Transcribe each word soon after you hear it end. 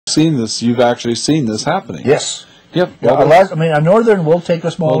seen this. You've actually seen this happening. Yes. Yep. Yeah, I mean, a northern will take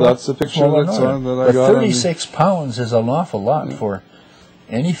a smaller. Well, that's the picture that's on that I got. 36 pounds is an awful lot for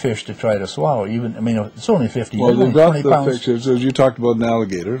any fish to try to swallow. Even, I mean, it's only 50. Well, they've got the pounds. pictures, as you talked about an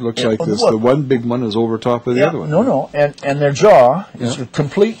alligator. It looks like this. The one big one is over top of the other one. No, and their jaw is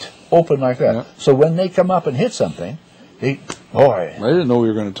complete open like that. Yeah. So when they come up and hit something, boy. I didn't know we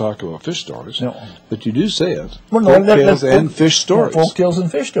were going to talk about fish stories. No. But you do say it. Well, folk tales and fish stories. Folk tales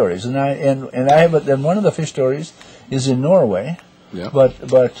and fish stories. And I have then one of the fish stories is in Norway. Yeah. But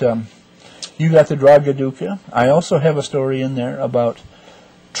you got the Dragaduka. I also have a story in there about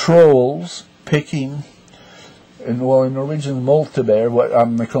trolls picking, in Norwegian moltebear, what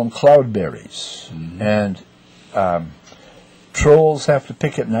they call them cloudberries. Mm-hmm. And trolls have to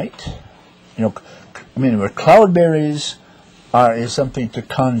pick at night. You know, I mean, cloudberries is something to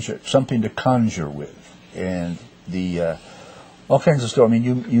conjure with, and the all kinds of stuff. I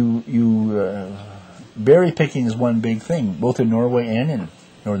mean, berry picking is one big thing, both in Norway and in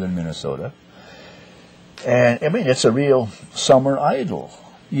northern Minnesota. And I mean, it's a real summer idol.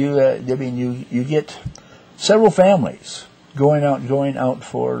 You get several families going out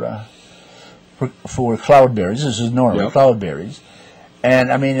for cloudberries. This is Norway, cloudberries,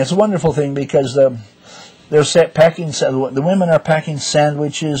 and I mean, it's a wonderful thing because they're packing. The women are packing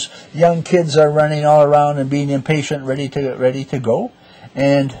sandwiches. Young kids are running all around and being impatient, ready to go,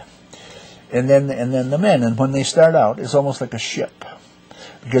 and then the men. And when they start out, it's almost like a ship,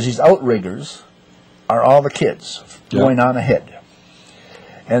 because these outriggers are all the kids going on ahead.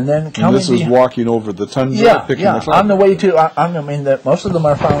 And then coming. And this is walking over the tundra, picking the on the way to. I mean, most of them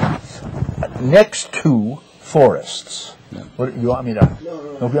are found next to forests. Yeah. What, you want me to?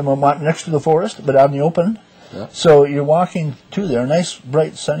 No. Next to the forest, but out in the open. Yeah. So you're walking to there, a nice,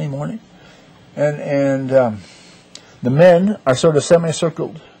 bright, sunny morning, and the men are sort of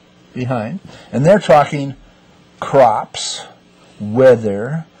semicircled behind, and they're talking crops,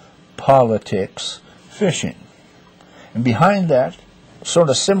 weather, politics, fishing, and behind that, sort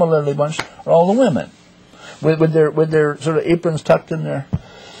of similarly bunched, are all the women, with their sort of aprons tucked in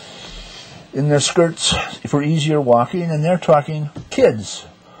their skirts for easier walking, and they're talking kids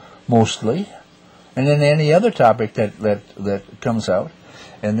mostly, and then any other topic that comes out,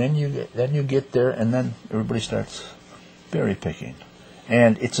 and then you get there, and then everybody starts berry picking,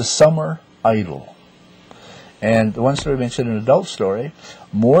 and it's a summer idol. And the one story mentioned, an adult story,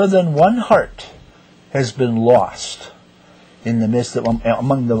 more than one heart has been lost in the midst of,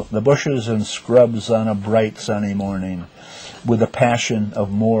 among the bushes and scrubs on a bright sunny morning, with a passion of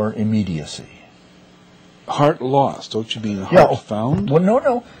more immediacy. Heart lost? Don't you mean heart found? Well,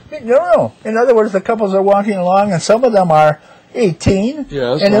 no. In other words, the couples are walking along, and some of them are 18 and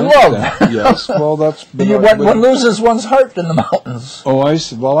in love. Yes, well, that's... One loses one's heart in the mountains. Oh, I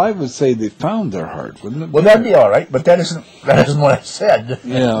see. Well, I would say they found their heart, wouldn't it? Well, that'd be all right, but that isn't what I said.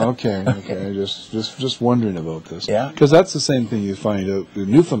 Yeah, okay. Just wondering about this. Yeah. Because that's the same thing you find out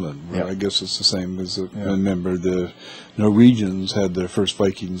in Newfoundland, where I guess it's the same as, remember, the Norwegians had their first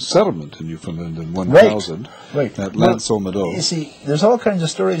Viking settlement in Newfoundland in 1000 at Landsø. You see, there's all kinds of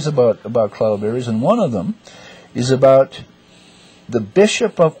stories about cloudberries, and one of them is about the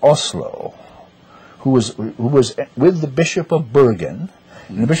Bishop of Oslo, who was with the Bishop of Bergen,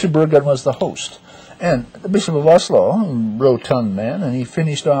 and the Bishop of Bergen was the host. And the Bishop of Oslo, a rotund man, and he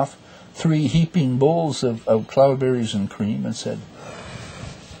finished off 3 heaping bowls of cloudberries and cream and said,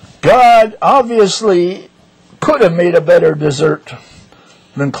 God obviously could have made a better dessert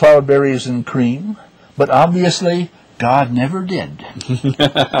than cloudberries and cream, but obviously God never did.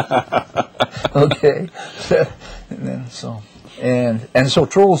 Okay? And then so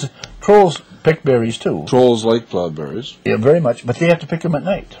trolls pick berries too. Trolls like cloudberries. Yeah, very much, but they have to pick them at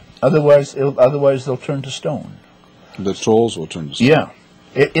night. Otherwise they'll turn to stone. The trolls will turn to stone. Yeah,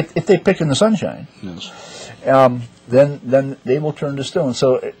 if they pick in the sunshine. Yes. Then they will turn to stone.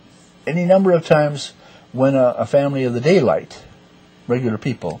 So any number of times when a family of the daylight, regular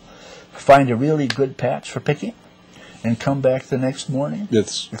people, find a really good patch for picking, and come back the next morning,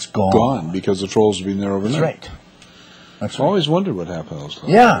 it's gone because the trolls have been there overnight. That's right. I've always wondered what happened to those cloudberries.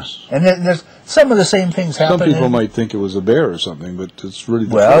 Yeah, and then there's some of the same things happen. Some people might think it was a bear or something, but it's really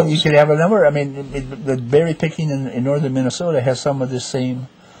the trolls. You could have a number. I mean, the berry picking in northern Minnesota has some of the same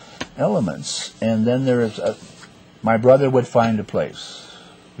elements. And then my brother would find a place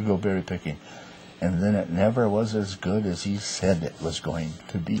to go berry picking, and then it never was as good as he said it was going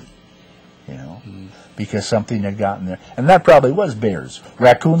to be. You know, because something had gotten there, and that probably was bears.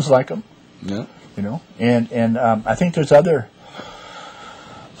 Raccoons like them. Yeah. You know, and I think there's other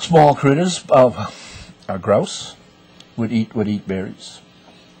small critters. Grouse would eat berries.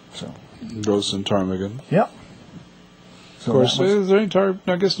 So gross in ptarmigan. Yeah. So of course, is there any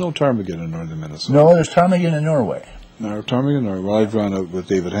I guess no ptarmigan in northern Minnesota. No, there's ptarmigan in Norway. No, ptarmigan, or well, I've run out with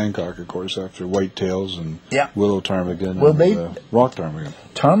David Hancock, of course, after whitetails and willow ptarmigan and rock ptarmigan.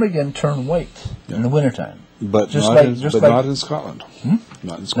 Ptarmigan turn white in the wintertime. But not in Scotland. Hmm?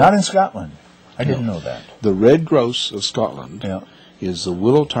 Not in Scotland. Not in Scotland. I didn't know that. The red grouse of Scotland is the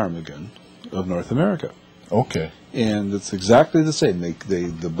willow ptarmigan of North America. Okay. And it's exactly the same.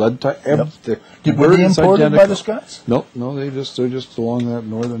 The blood type. Were they imported by the Scots? No, they're just along that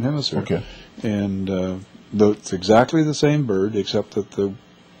northern hemisphere. Okay. And it's exactly the same bird, except that the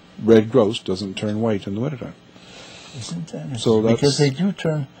red grouse doesn't turn white in the wintertime. Isn't that so that's, because they do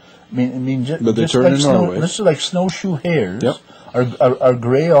turn? But they turn in Norway. This is like snowshoe hares. Are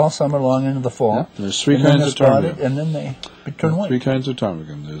gray all summer long into the fall. Yep. There's three kinds of ptarmigan. And then they turn white. 3 kinds of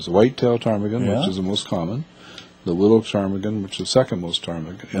ptarmigan. There's the white-tailed ptarmigan, which is the most common. The willow ptarmigan, which is the second most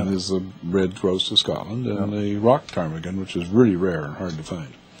ptarmigan, and is the red grouse of Scotland, and the rock ptarmigan, which is really rare and hard to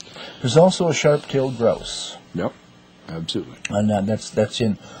find. There's also a sharp-tailed grouse. Yep, absolutely. And that's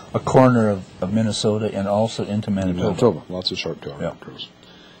in a corner of Minnesota and also into Manitoba. Lots of sharp-tailed grouse.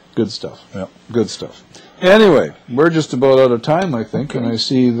 Good stuff. Yep. Good stuff. Anyway, we're just about out of time, I think, and I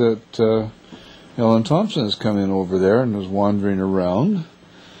see that Ellen Thompson has come in over there and is wandering around.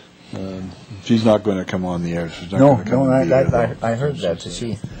 She's not going to come on the air. She's not going to come on the air. I heard that.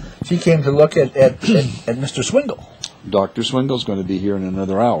 She came to look at Mr. Swingle. Dr. Swingle's going to be here in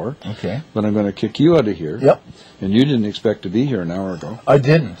another hour. Okay. But I'm going to kick you out of here. Yep. And you didn't expect to be here an hour ago. I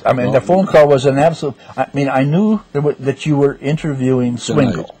didn't. I mean, the phone call was an absolute... I knew that you were interviewing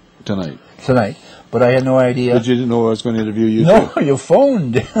Swingle. Tonight. But I had no idea. But you didn't know I was going to interview you No, you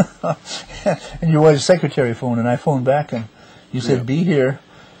phoned. And your wife's secretary phoned, and I phoned back, and you said, be here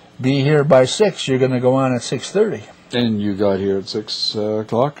by 6. You're going to go on at 6:30. And you got here at 6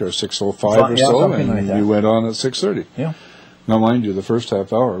 o'clock or 6:05 or so, and you went on at 6:30. Yeah. Now, mind you, the first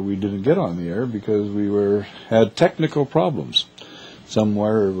half hour we didn't get on the air because we had technical problems. Some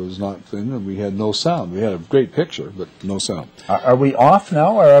wire was not thin, and we had no sound. We had a great picture, but no sound. Are we off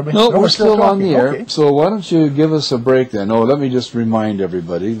now, or are we? No, we're still on the air. Okay. So why don't you give us a break then? Oh, let me just remind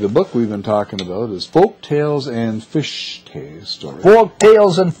everybody, the book we've been talking about is Folk Tales and Fish Stories. Folk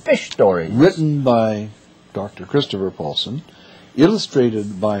Tales and Fish Stories. Written by Dr. Christopher Paulson,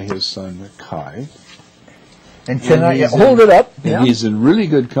 illustrated by his son Kai. And can I hold it up? And he's in really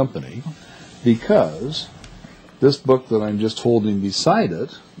good company because this book that I'm just holding beside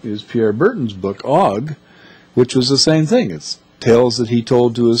it is Pierre Burton's book, Og, which was the same thing. It's tales that he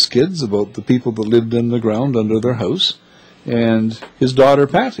told to his kids about the people that lived in the ground under their house. And his daughter,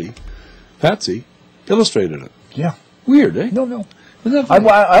 Patsy, illustrated it. Yeah. Weird, eh? No.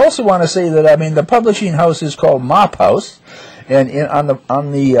 I also want to say that, the publishing house is called Mop House. And on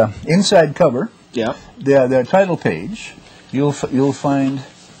the inside cover, the title page, you'll find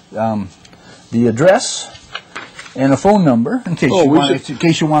the address and a phone number in case you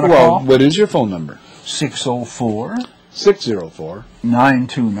want to call. What is your phone number? 604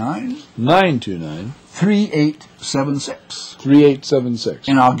 929 3876.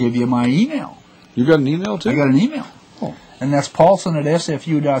 And I'll give you my email. You got an email too? I got an email. Oh. And that's Paulson at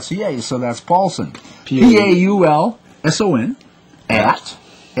sfu.ca. So that's Paulson, Paulson at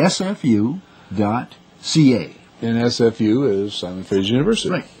sfu.ca. And SFU is Simon Fraser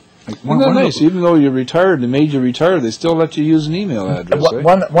University. Right. Isn't that nice? Even though you're retired, they made you retire, they still let you use an email address.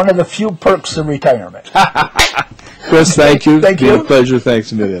 One of the few perks of retirement. Chris, thank you. Thank you. It's been a pleasure.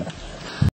 Thanks a million.